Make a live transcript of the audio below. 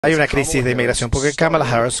Hay una crisis de inmigración porque Kamala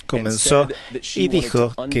Harris comenzó y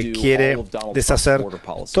dijo que quiere deshacer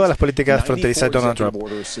todas las políticas fronterizas de Donald Trump.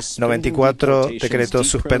 94 decretos,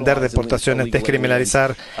 suspender deportaciones,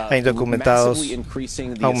 descriminalizar a indocumentados,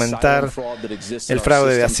 aumentar el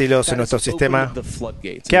fraude de asilos en nuestro sistema,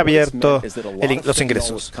 que ha abierto los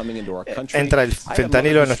ingresos. Entra el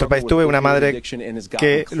fentanilo en nuestro país. Tuve una madre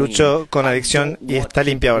que luchó con adicción y está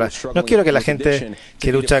limpia ahora. No quiero que la gente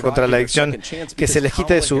que lucha contra la adicción, que se les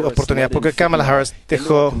quite de su oportunidad, porque Kamala Harris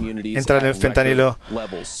dejó entrar el fentanilo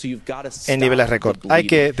en niveles récord. Hay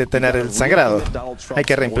que detener el sangrado. Hay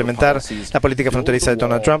que reimplementar la política fronteriza de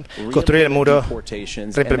Donald Trump, construir el muro,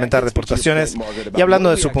 reimplementar deportaciones. Y hablando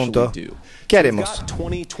de su punto, ¿qué haremos?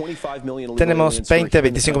 Tenemos 20,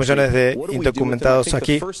 25 millones de indocumentados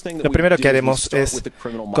aquí. Lo primero que haremos es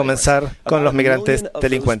comenzar con los migrantes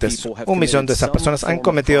delincuentes. 1 millón de esas personas han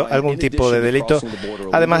cometido algún tipo de delito,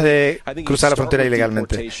 además de cruzar la frontera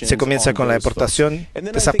ilegalmente. Se comienza con la deportación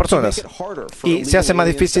de esas personas y se hace más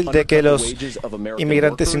difícil de que los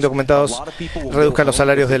inmigrantes indocumentados reduzcan los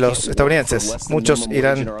salarios de los estadounidenses. Muchos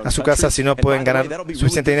irán a su casa si no pueden ganar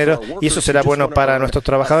suficiente dinero, y eso será bueno para nuestros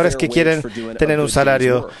trabajadores que quieren tener un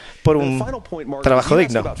salario por un trabajo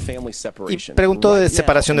digno. Y preguntó de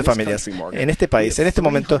separación de familias. En este país, en este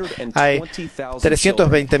momento, hay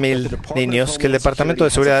 320.000 niños que el Departamento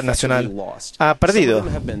de Seguridad Nacional ha perdido.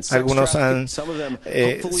 Algunos han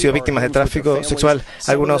sido víctimas de tráfico sexual,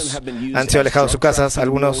 algunos han sido alejados de sus casas,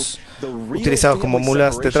 algunos utilizados como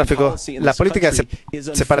mulas de tráfico. La política de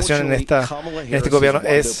separación en este gobierno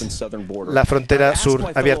es la frontera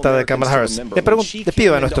sur abierta de Kamala Harris. Le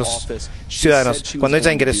pido a nuestros ciudadanos, cuando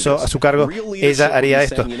ella ingresó a su cargo, ella haría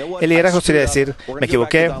esto. El liderazgo sería decir: me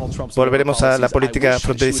equivoqué, volveremos a la política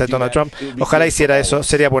fronteriza de Donald Trump. Ojalá hiciera eso,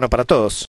 sería bueno para todos.